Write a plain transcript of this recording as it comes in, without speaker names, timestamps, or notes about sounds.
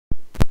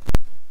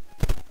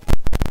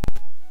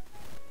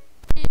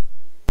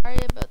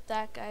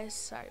that, guys.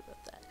 Sorry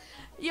about that.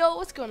 Yo,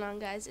 what's going on,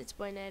 guys? It's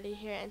Boy Natty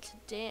here, and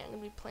today I'm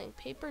going to be playing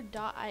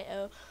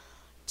Paper.io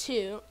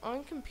 2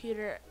 on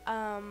computer.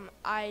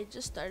 I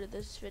just started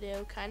this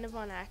video kind of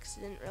on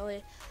accident,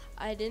 really.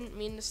 I didn't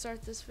mean to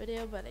start this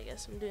video, but I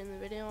guess I'm doing the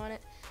video on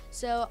it.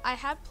 So, I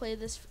have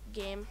played this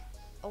game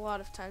a lot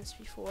of times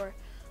before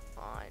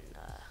on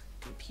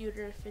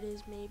computer, if it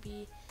is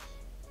maybe,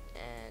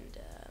 and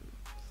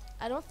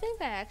I don't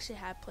think I actually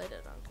have played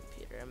it on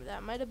computer. I mean,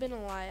 that might have been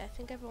a lie. I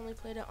think I've only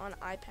played it on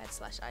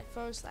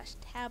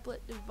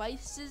iPad/iPhone/tablet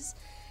devices.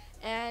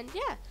 And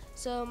yeah,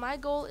 so my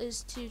goal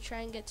is to try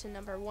and get to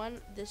number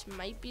 1. This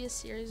might be a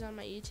series on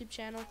my YouTube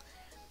channel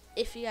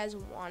if you guys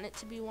want it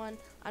to be one.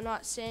 I'm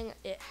not saying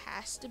it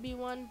has to be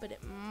one, but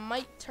it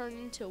might turn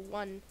into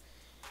one.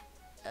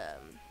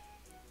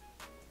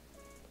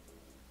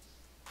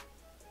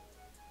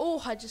 Oh,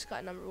 I just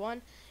got number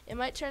 1. It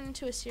might turn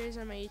into a series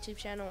on my YouTube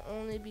channel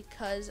only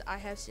because I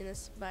have seen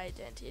this by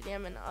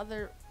Dantedium and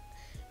other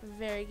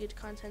very good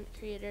content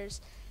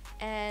creators,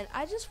 and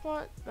I just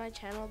want my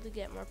channel to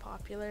get more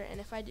popular,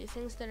 and if I do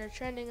things that are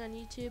trending on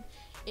YouTube,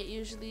 it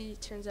usually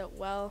turns out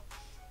well.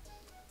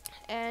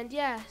 And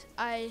yeah,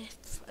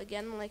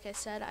 again, like I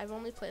said, I've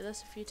only played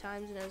this a few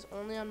times, and it was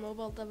only on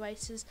mobile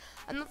devices.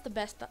 I'm not the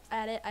best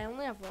at it. I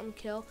only have 1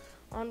 kill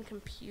on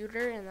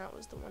computer, and that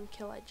was the 1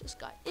 kill I just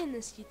got in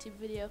this YouTube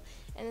video.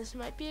 And this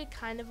might be a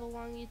kind of a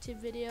long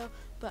YouTube video,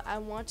 but I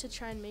want to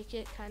try and make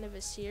it kind of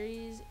a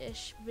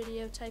series-ish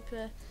video type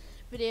of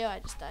video. I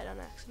just died on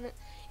accident.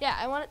 Yeah,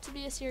 I want it to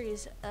be a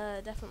series,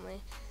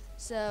 definitely.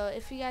 So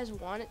if you guys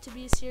want it to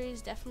be a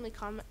series, definitely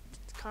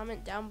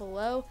comment down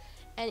below.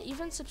 And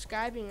even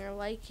subscribing or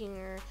liking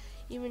or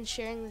even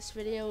sharing this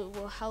video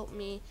will help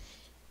me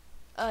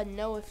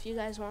know if you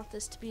guys want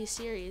this to be a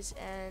series,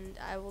 and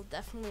I will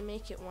definitely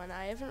make it one.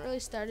 I haven't really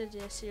started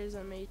a series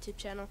on my YouTube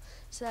channel,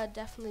 so that would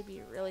definitely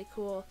be really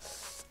cool.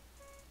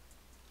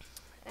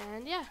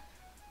 And yeah,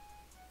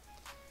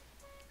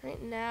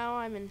 right now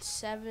I'm in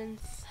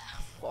 7th.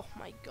 Oh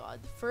my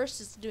god, the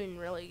first is doing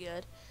really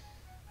good.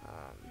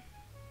 Oh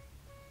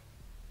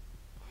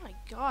my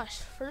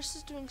gosh, first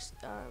is doing,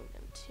 I'm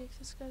gonna take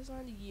this guy's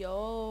line.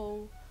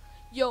 Yo,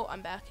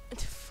 I'm back.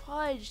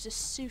 Fudge, the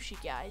sushi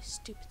guy,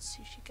 stupid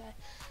sushi guy.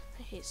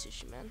 I hate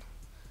sushi, man.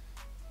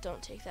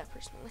 Don't take that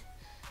personally.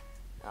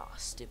 Oh,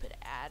 stupid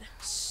ad.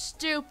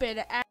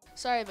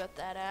 Sorry about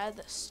that ad,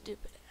 the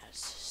stupid ad.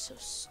 So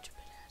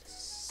stupid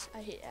ads.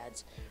 I hate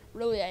ads.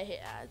 Really, I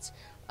hate ads.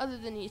 Other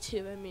than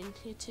YouTube, I mean,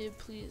 YouTube,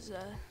 please,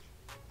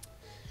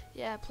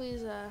 yeah,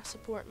 please,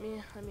 support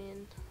me. I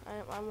mean,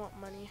 I want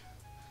money.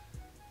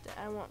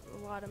 I want a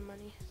lot of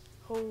money.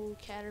 Oh,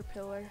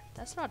 caterpillar.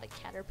 That's not a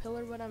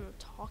caterpillar, what I'm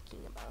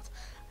talking about.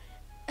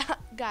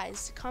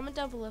 Guys, comment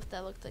down below if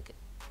that looked like a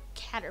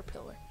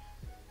caterpillar.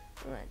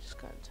 Oh, I just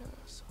got into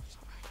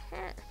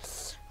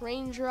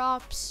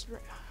raindrops.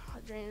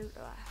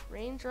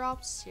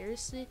 Raindrops,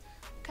 seriously?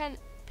 What kind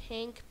of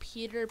pink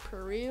Peter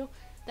Peru?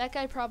 That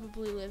guy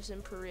probably lives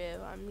in Peru,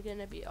 I'm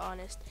gonna be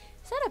honest.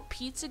 Is that a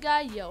pizza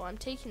guy? Yo, I'm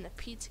taking the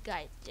pizza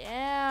guy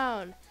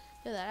down.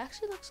 Yo, that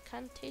actually looks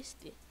kind of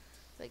tasty.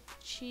 Like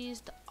the cheese,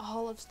 the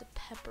olives, the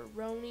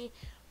pepperoni.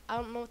 I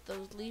don't know what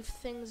those leaf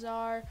things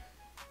are.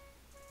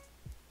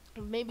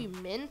 Maybe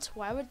mint?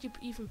 Why would you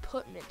even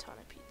put mint on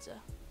a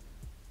pizza?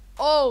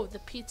 Oh, the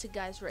pizza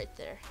guy's right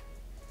there.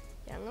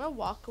 Yeah, I'm gonna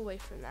walk away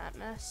from that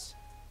mess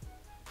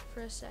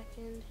for a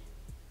second.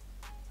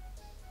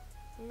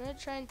 I'm gonna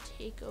try and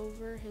take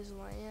over his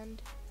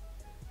land.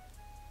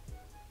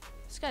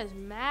 This guy's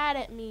mad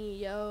at me,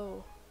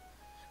 yo.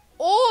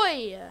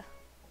 Oi!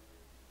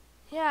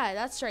 Yeah,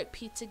 that's right,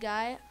 pizza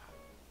guy.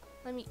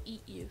 Let me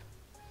eat you.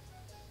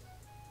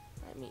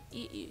 Let me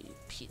eat you, you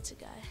pizza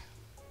guy.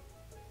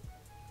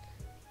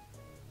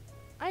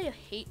 I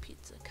hate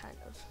pizza, kind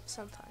of,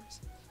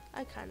 sometimes.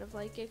 I kind of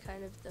like it,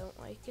 kind of don't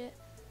like it.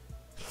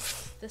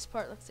 This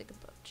part looks like a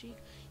butt cheek.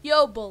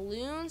 Yo,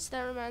 balloons?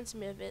 That reminds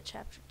me of It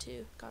Chapter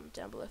 2. Comment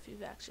down below if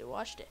you've actually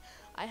watched it.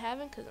 I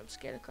haven't, because I'm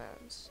scared of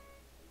clowns.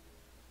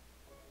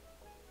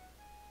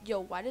 Yo,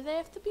 why do they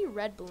have to be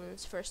red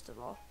balloons, first of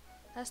all?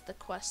 That's the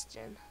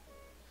question.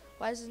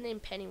 Why is his name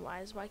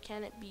Pennywise? Why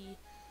can't it be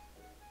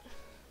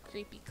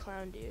creepy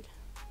clown dude?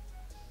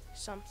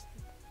 Something.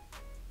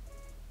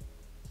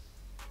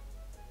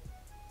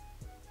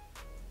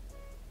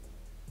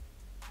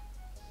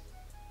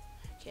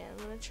 Okay, I'm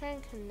gonna try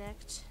and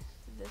connect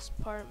this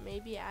part,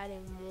 maybe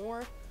adding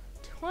more.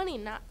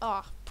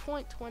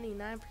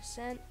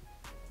 0.29%.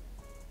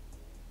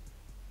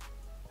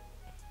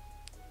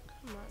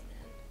 Come on,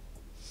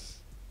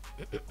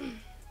 man.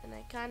 And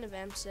I kind of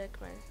am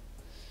sick. My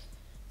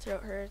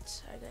throat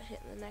hurts. I got hit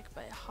in the neck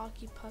by a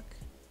hockey puck.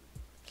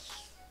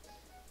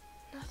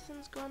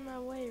 Nothing's going my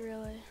way,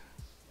 really.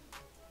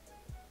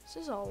 This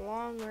is a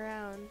long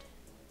round.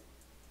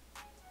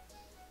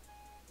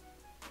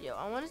 Yo,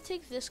 I want to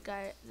take this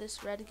guy,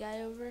 this red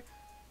guy over,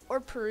 or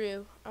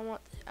Peru. I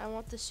want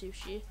the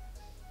sushi.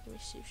 Give me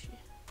sushi.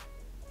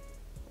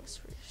 Thanks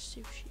for your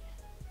sushi.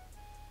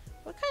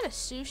 What kind of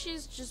sushi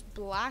is just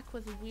black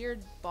with weird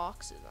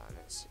boxes on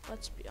it?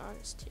 Let's be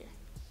honest here.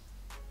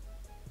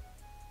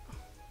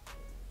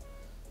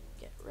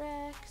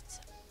 wrecked.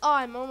 Oh,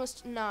 I'm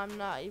almost, no, I'm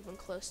not even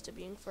close to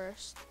being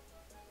first.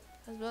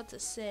 I was about to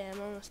say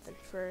I'm almost in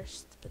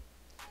first, but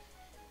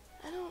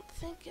I don't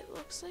think it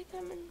looks like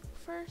I'm in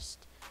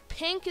first.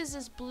 Pink is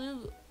this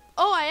blue.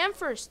 Oh, I am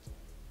first.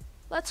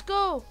 Let's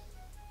go.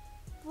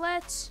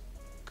 Let's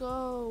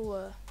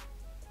go.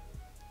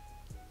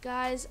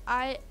 Guys,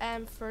 I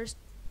am first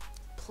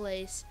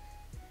place.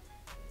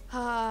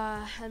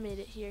 I made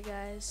it here,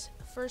 guys.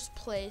 First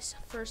place,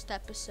 first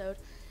episode.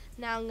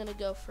 Now I'm gonna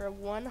go for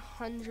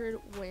 100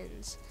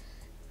 wins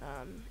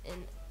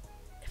in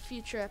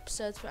future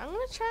episodes, but I'm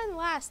gonna try and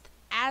last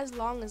as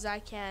long as I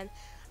can.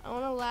 I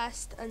want to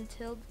last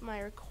until my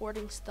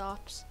recording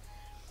stops,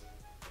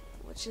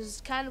 which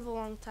is kind of a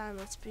long time,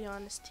 let's be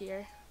honest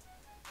here.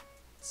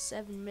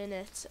 7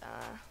 minutes,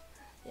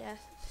 yeah,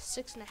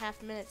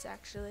 6.5 minutes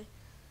actually.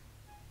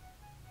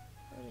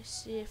 Let me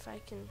see if I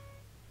can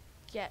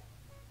get,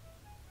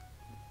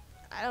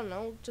 I don't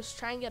know, just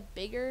try and get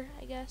bigger,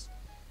 I guess.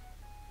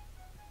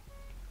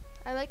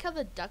 I like how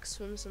the duck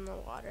swims in the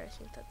water. I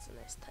think that's a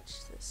nice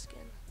touch to the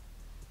skin.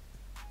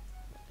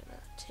 I'm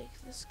gonna take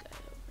this guy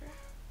over.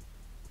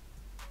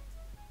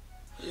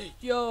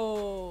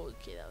 Yo!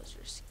 Okay, that was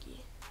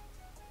risky.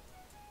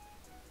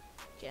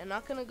 Okay, I'm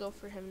not gonna go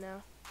for him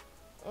now.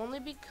 Only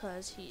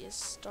because he is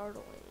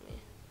startling me.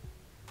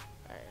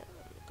 Alright,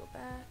 let me go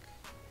back.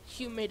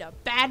 You made a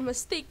bad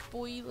mistake,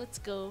 boy. Let's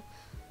go.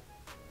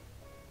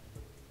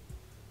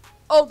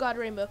 Oh god,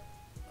 rainbow.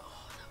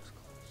 Oh, that was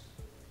close.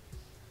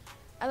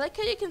 I like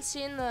how you can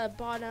see in the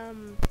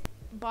bottom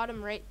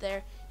right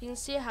there, you can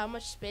see how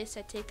much space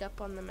I take up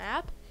on the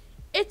map.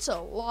 It's a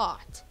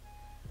lot.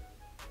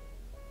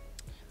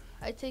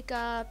 I take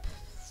up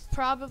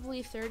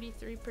probably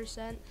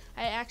 33%.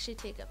 I actually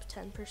take up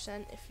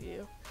 10% if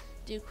you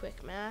do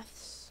quick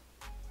maths,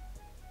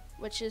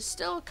 which is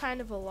still kind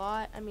of a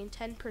lot. I mean,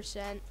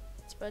 10%,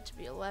 it's about to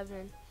be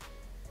 11.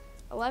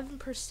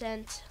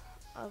 11%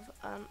 of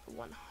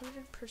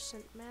 100%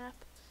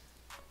 map,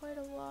 quite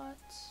a lot.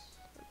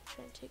 Let me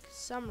try and take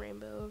some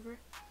rainbow over.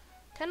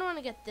 Kind of want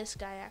to get this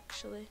guy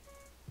actually.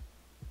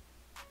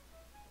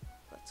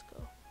 Let's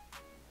go.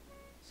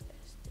 This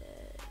guy's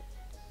dead.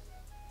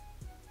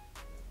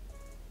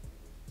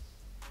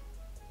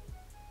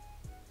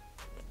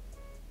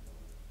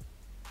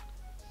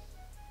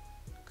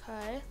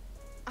 Okay.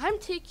 I'm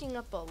taking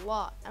up a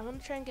lot. I'm going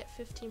to try and get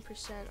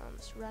 15% on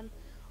this run.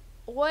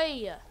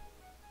 Oi!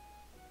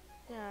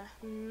 Yeah,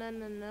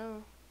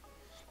 no.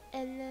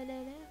 And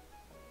no.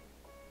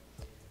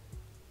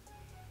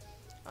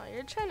 Oh,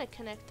 you're trying to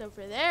connect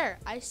over there.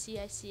 I see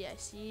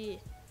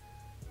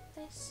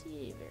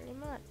very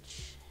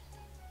much.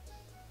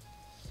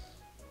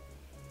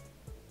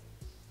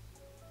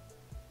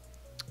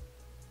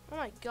 Oh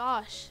my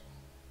gosh.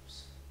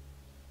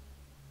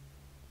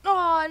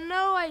 Oh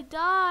no, I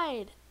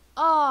died.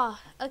 Oh,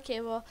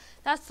 okay, well,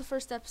 that's the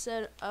first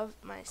episode of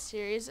my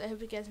series. I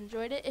hope you guys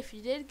enjoyed it. If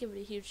you did, give it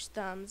a huge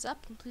thumbs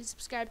up, and please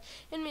subscribe.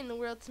 It'd mean the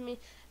world to me.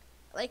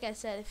 Like I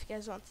said, if you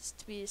guys want this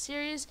to be a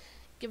series,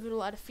 give it a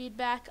lot of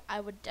feedback.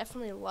 I would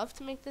definitely love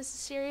to make this a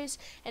series.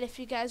 And if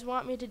you guys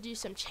want me to do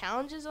some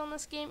challenges on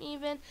this game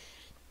even,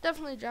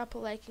 definitely drop a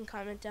like and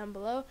comment down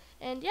below.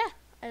 And yeah,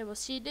 I will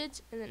see you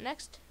dudes in the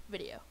next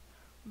video.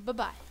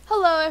 Bye-bye.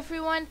 Hello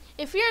everyone.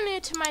 If you're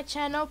new to my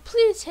channel,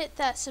 please hit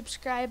that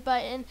subscribe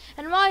button.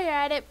 And while you're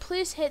at it,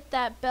 please hit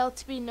that bell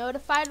to be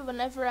notified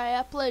whenever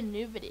I upload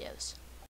new videos.